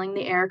 feeling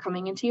the air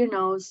coming into your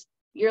nose,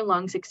 your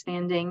lungs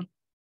expanding,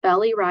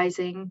 belly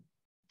rising,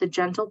 the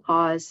gentle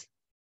pause,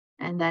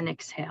 and then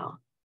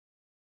exhale.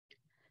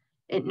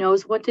 It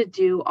knows what to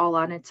do all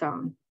on its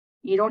own.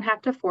 You don't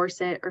have to force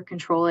it or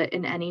control it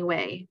in any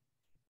way.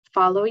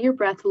 Follow your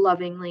breath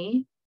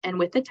lovingly and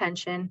with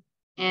attention,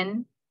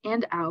 in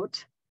and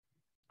out.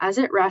 As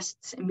it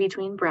rests in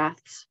between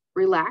breaths,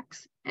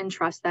 relax and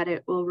trust that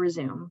it will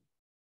resume.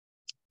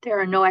 There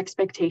are no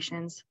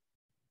expectations.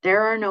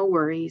 There are no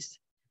worries.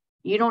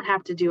 You don't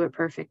have to do it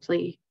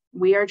perfectly.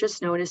 We are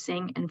just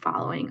noticing and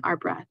following our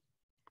breath.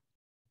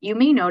 You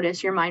may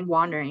notice your mind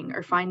wandering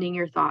or finding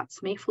your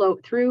thoughts may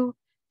float through,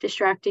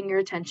 distracting your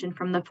attention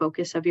from the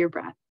focus of your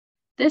breath.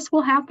 This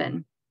will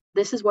happen.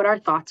 This is what our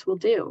thoughts will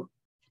do.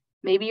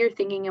 Maybe you're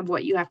thinking of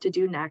what you have to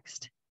do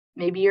next.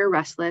 Maybe you're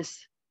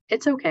restless.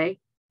 It's okay.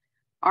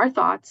 Our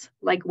thoughts,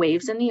 like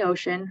waves in the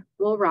ocean,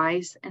 will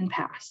rise and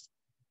pass.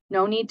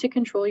 No need to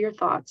control your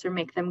thoughts or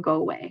make them go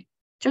away.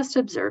 Just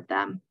observe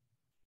them.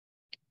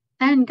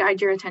 Then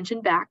guide your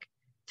attention back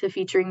to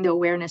featuring the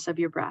awareness of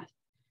your breath.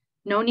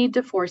 No need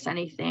to force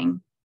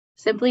anything.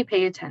 Simply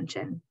pay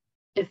attention.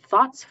 If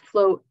thoughts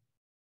float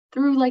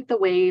through like the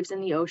waves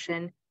in the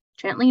ocean,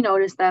 gently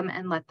notice them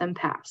and let them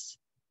pass.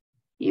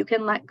 You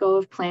can let go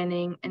of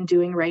planning and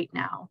doing right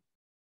now.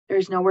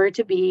 There's nowhere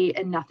to be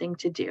and nothing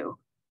to do.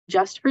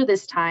 Just for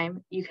this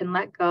time, you can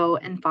let go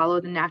and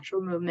follow the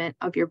natural movement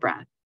of your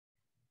breath.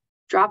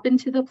 Drop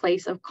into the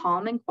place of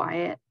calm and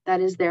quiet that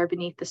is there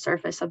beneath the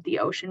surface of the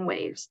ocean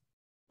waves.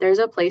 There's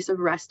a place of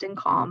rest and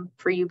calm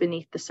for you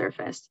beneath the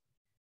surface.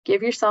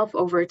 Give yourself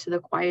over to the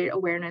quiet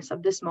awareness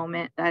of this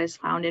moment that is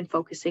found in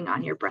focusing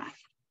on your breath.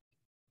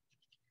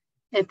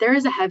 If there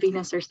is a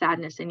heaviness or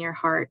sadness in your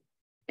heart,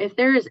 if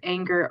there is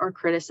anger or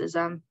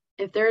criticism,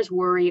 if there is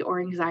worry or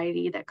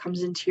anxiety that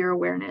comes into your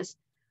awareness,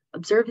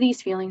 observe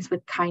these feelings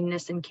with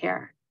kindness and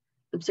care.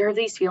 Observe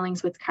these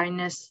feelings with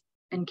kindness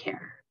and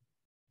care.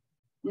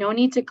 No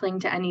need to cling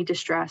to any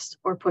distress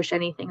or push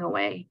anything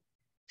away.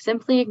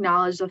 Simply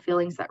acknowledge the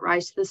feelings that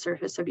rise to the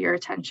surface of your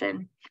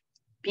attention.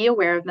 Be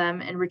aware of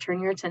them and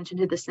return your attention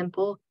to the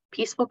simple,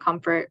 peaceful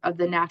comfort of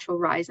the natural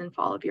rise and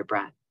fall of your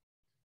breath.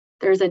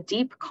 There's a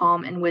deep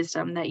calm and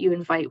wisdom that you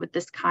invite with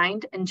this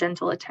kind and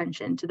gentle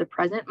attention to the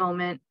present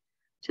moment,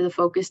 to the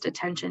focused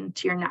attention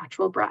to your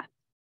natural breath.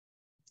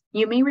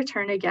 You may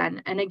return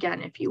again and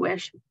again, if you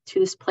wish, to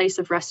this place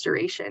of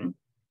restoration.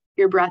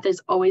 Your breath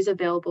is always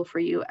available for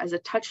you as a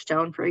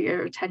touchstone for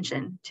your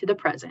attention to the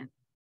present.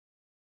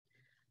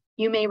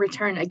 You may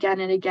return again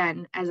and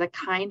again as a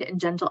kind and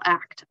gentle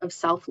act of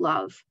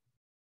self-love.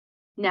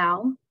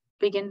 Now,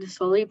 begin to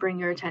slowly bring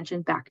your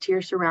attention back to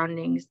your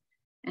surroundings,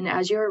 and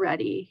as you are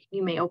ready,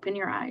 you may open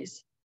your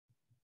eyes.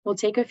 We'll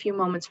take a few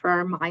moments for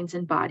our minds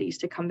and bodies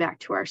to come back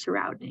to our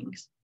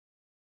surroundings.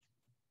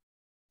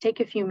 Take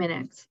a few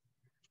minutes.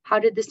 How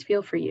did this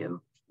feel for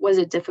you? Was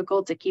it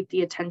difficult to keep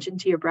the attention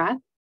to your breath?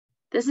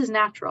 This is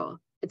natural.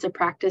 It's a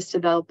practice to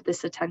develop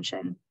this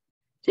attention.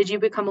 Did you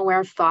become aware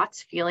of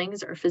thoughts,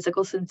 feelings, or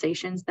physical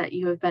sensations that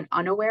you have been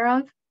unaware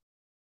of?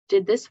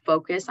 Did this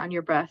focus on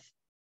your breath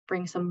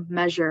bring some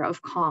measure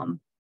of calm?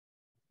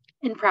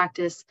 In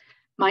practice,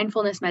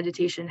 mindfulness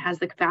meditation has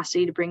the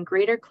capacity to bring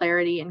greater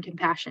clarity and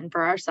compassion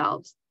for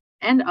ourselves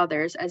and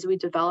others as we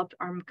develop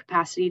our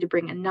capacity to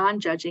bring a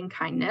non-judging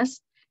kindness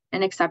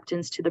and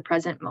acceptance to the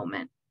present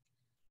moment.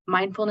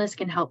 Mindfulness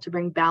can help to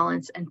bring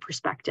balance and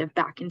perspective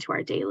back into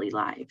our daily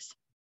lives.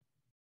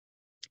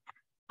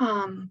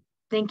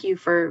 Thank you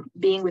for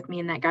being with me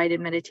in that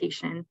guided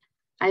meditation.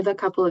 I have a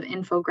couple of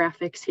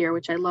infographics here,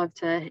 which I love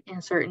to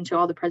insert into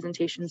all the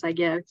presentations I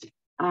give.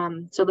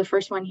 So the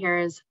first one here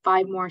is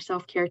 5 more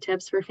self-care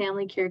tips for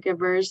family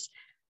caregivers,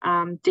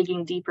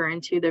 digging deeper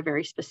into the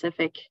very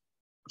specific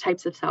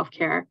types of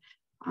self-care.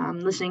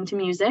 Listening to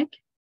music,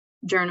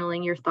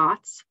 journaling your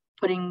thoughts,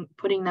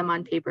 putting them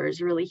on paper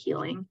is really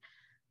healing.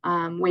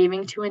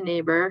 Waving to a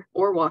neighbor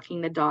or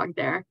walking the dog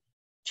there,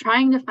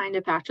 trying to find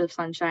a patch of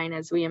sunshine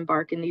as we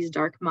embark in these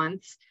dark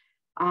months,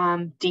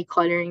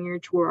 decluttering your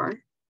drawer,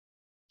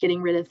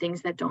 getting rid of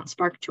things that don't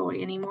spark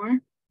joy anymore.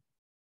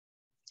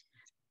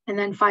 And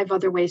then 5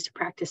 other ways to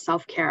practice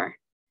self-care.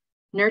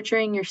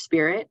 Nurturing your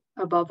spirit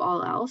above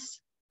all else.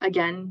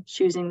 Again,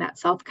 choosing that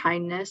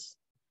self-kindness.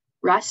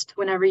 Rest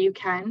whenever you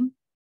can.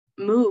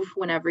 Move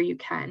whenever you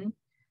can.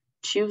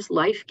 Choose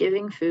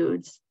life-giving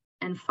foods.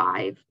 And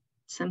 5,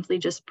 simply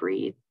just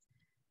breathe.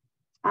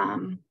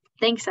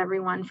 Thanks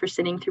everyone for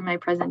sitting through my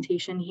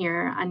presentation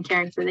here on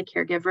caring for the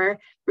caregiver.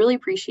 Really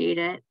appreciate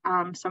it. So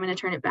I'm going to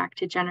turn it back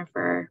to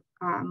Jennifer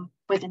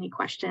with any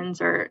questions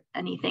or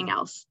anything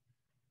else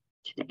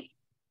today.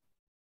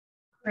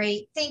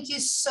 Great. Thank you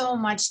so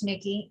much,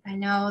 Nikki. I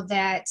know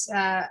that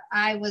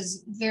I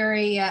was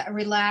very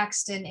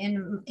relaxed and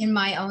in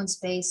my own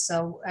space,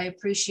 so I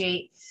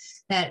appreciate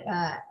that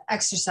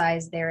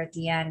exercise there at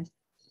the end.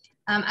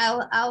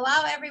 I'll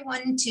allow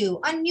everyone to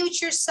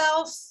unmute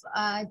yourself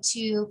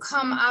to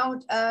come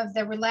out of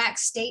the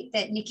relaxed state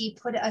that Nikki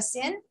put us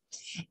in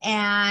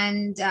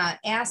and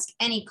ask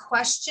any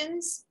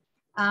questions.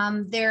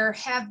 There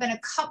have been a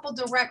couple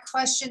direct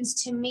questions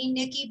to me,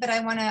 Nikki, but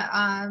I want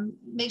to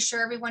make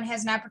sure everyone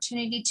has an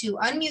opportunity to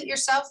unmute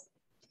yourself.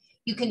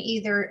 You can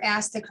either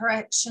ask the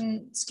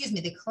question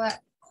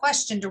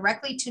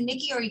directly to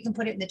Nikki, or you can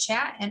put it in the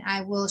chat and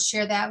I will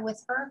share that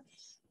with her.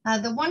 One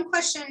of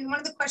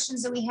the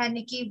questions that we had,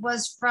 Nikki,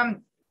 was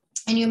from,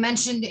 and you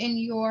mentioned in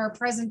your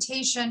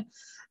presentation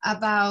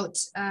about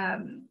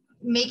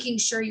making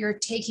sure you're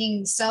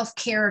taking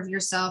self-care of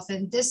yourself.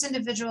 And this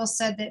individual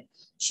said that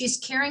she's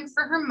caring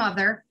for her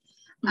mother,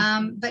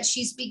 but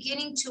she's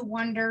beginning to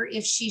wonder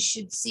if she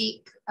should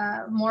seek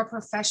more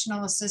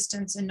professional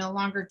assistance and no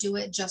longer do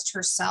it just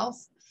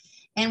herself.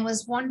 And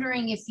was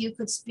wondering if you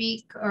could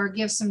speak or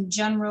give some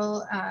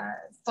general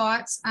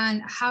thoughts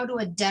on how to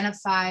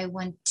identify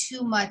when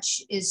too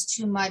much is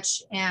too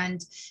much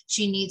and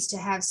she needs to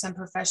have some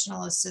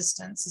professional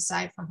assistance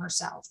aside from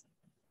herself.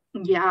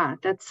 Yeah,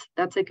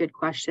 that's a good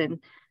question.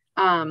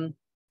 I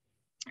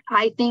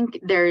think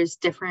there's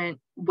different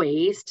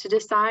ways to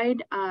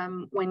decide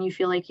when you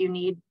feel like you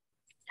need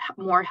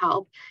more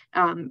help.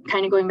 Kind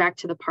of going back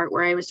to the part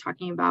where I was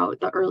talking about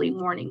the early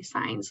warning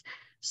signs.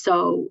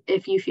 So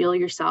if you feel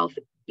yourself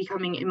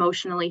becoming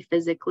emotionally,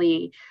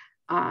 physically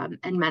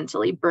and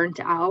mentally burnt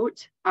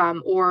out,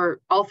 or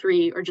all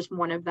three or just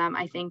one of them,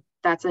 I think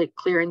that's a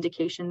clear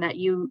indication that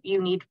you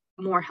need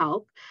more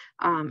help,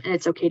 and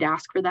it's okay to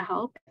ask for the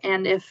help.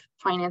 And if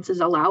finances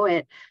allow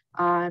it,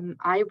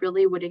 I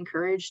really would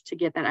encourage to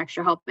get that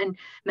extra help. And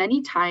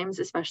many times,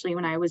 especially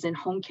when I was in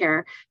home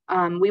care,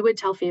 we would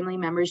tell family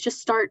members,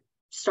 just start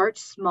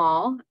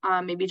small,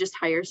 maybe just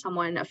hire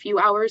someone a few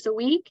hours a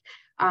week,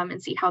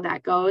 and see how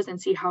that goes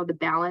and see how the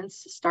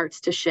balance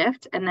starts to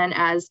shift. And then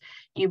as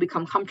you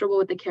become comfortable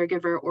with the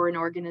caregiver or an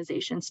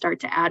organization, start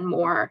to add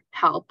more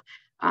help.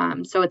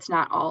 So it's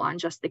not all on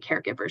just the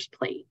caregiver's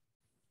plate.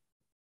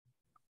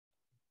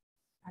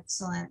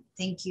 Excellent.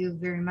 Thank you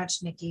very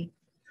much, Nikki.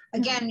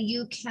 Again,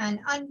 you can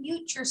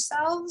unmute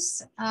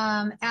yourselves,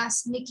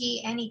 ask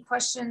Nikki any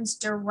questions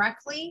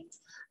directly,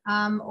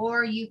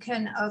 or you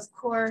can, of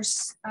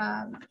course,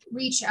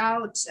 reach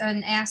out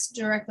and ask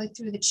directly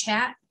through the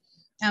chat.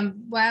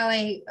 While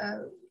I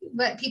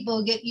let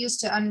people get used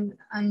to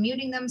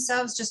unmuting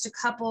themselves, just a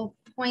couple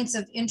points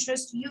of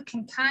interest. You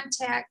can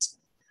contact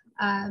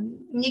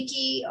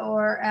Nikki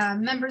or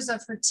members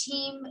of her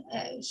team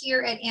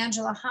here at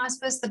Angela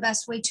Hospice. The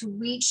best way to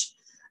reach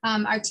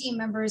our team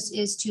members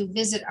is to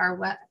visit our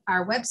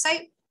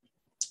website,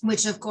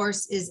 which of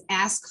course is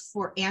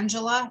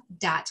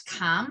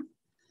askforangela.com.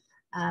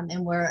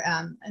 And we're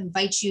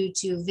invite you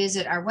to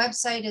visit our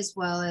website as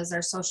well as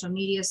our social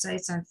media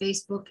sites on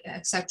Facebook,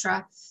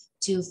 etc.,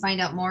 to find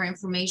out more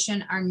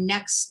information. Our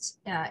next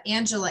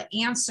Angela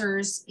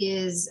Answers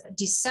is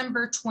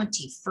December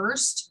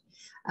 21st.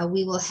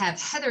 We will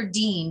have Heather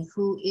Dean,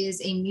 who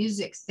is a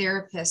music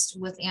therapist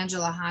with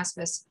Angela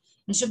Hospice,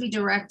 and she'll be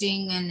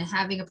directing and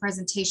having a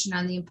presentation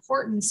on the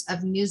importance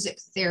of music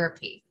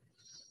therapy.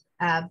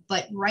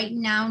 But right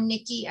now,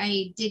 Nikki,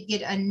 I did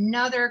get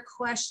another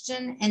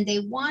question, and they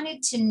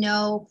wanted to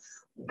know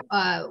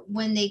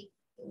when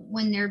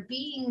they're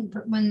being,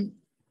 I'm going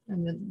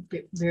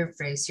to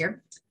rephrase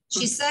here.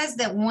 She says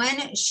that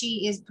when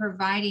she is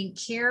providing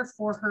care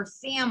for her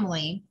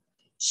family,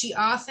 she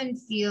often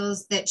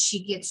feels that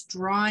she gets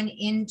drawn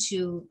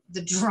into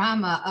the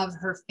drama of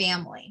her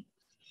family,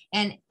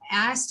 and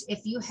asked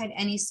if you had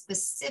any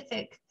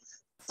specific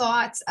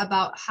thoughts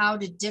about how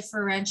to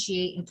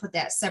differentiate and put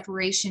that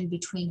separation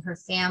between her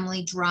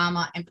family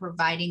drama and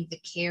providing the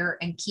care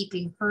and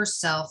keeping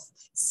herself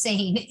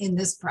sane in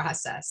this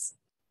process.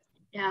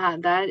 Yeah,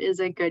 that is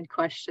a good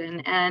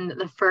question. And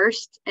the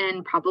first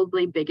and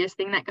probably biggest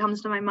thing that comes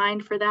to my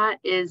mind for that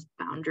is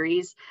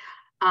boundaries.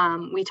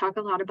 We talk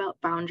a lot about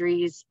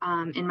boundaries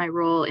in my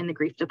role in the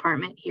grief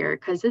department here,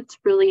 because it's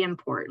really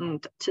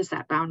important to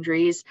set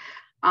boundaries,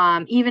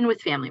 even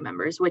with family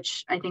members,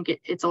 which I think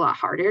it's a lot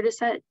harder to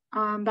set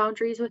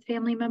boundaries with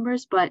family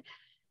members, but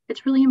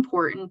it's really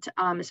important,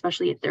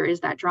 especially if there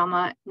is that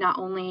drama, not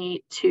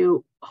only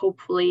to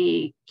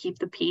hopefully keep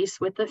the peace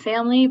with the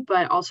family,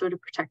 but also to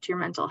protect your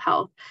mental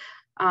health.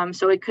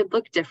 So it could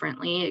look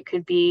differently. It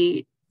could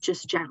be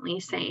just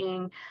gently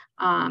saying,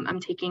 I'm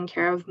taking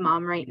care of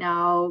mom right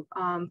now.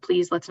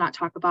 Please, let's not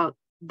talk about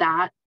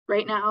that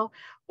right now.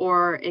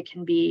 Or it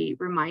can be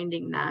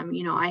reminding them,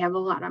 I have a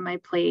lot on my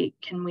plate.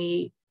 Can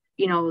we,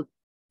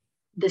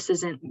 this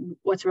isn't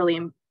what's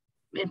really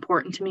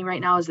important to me right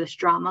now is this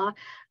drama.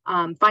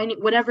 Finding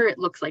whatever it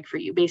looks like for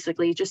you,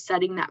 basically just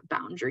setting that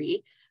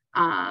boundary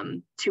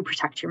to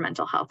protect your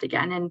mental health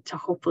again, and to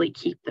hopefully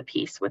keep the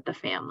peace with the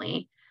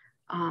family.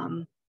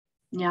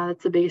 Yeah,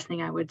 that's the biggest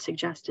thing I would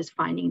suggest, is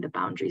finding the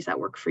boundaries that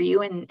work for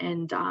you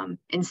and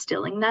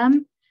instilling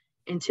them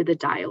into the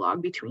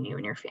dialogue between you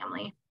and your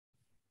family.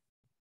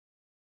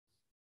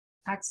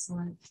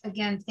 Excellent.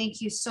 Again,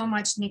 thank you so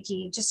much,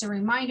 Nikki. Just a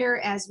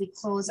reminder, as we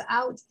close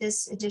out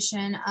this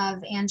edition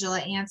of Angela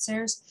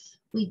Answers,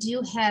 we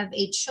do have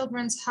a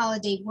children's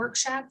holiday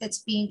workshop that's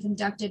being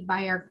conducted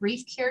by our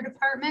grief care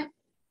department,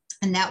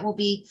 and that will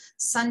be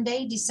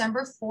Sunday,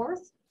 December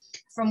 4th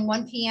from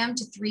 1 p.m.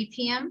 to 3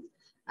 p.m.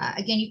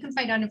 Again, you can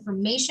find out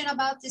information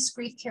about this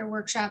grief care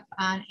workshop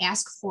on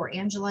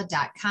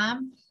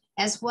askforangela.com,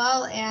 as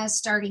well as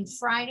starting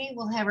Friday,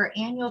 we'll have our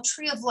annual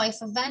Tree of Life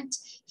event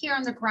here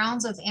on the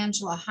grounds of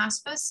Angela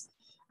Hospice.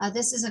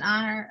 This is an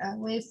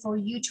way for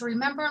you to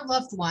remember a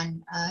loved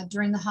one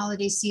during the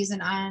holiday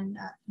season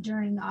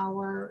during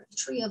our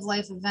Tree of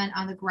Life event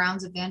on the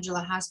grounds of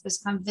Angela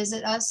Hospice. Come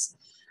visit us,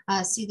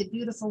 see the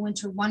beautiful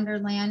winter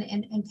wonderland,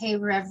 and pay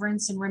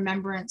reverence and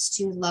remembrance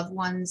to loved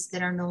ones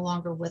that are no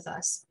longer with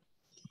us.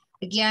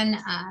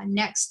 Again,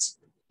 next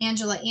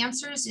Angela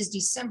Answers is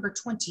December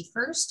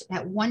 21st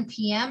at 1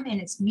 p.m.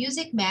 and it's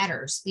Music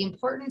Matters, the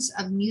importance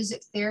of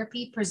music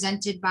therapy,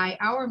 presented by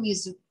our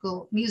music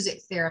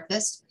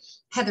therapist,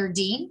 Heather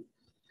Dean.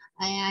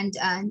 And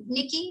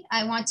Nikki,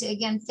 I want to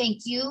again thank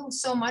you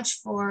so much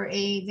for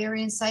a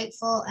very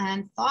insightful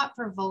and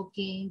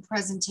thought-provoking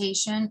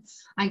presentation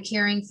on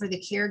caring for the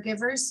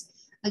caregivers.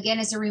 Again,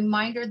 as a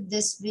reminder,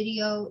 this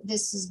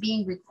is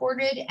being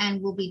recorded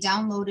and will be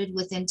downloaded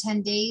within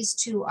 10 days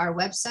to our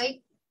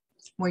website,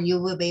 where you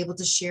will be able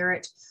to share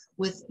it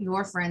with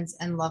your friends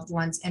and loved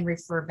ones and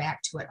refer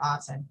back to it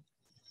often.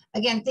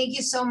 Again, thank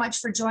you so much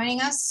for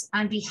joining us.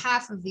 On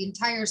behalf of the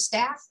entire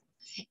staff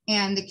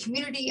and the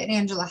community at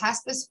Angela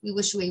Hospice, we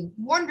wish you a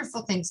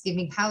wonderful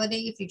Thanksgiving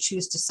holiday if you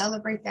choose to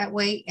celebrate that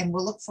way. And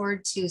we'll look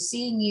forward to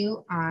seeing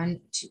you on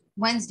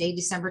Wednesday,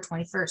 December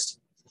 21st.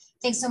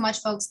 Thanks so much,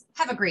 folks.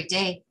 Have a great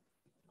day.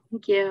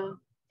 Thank you.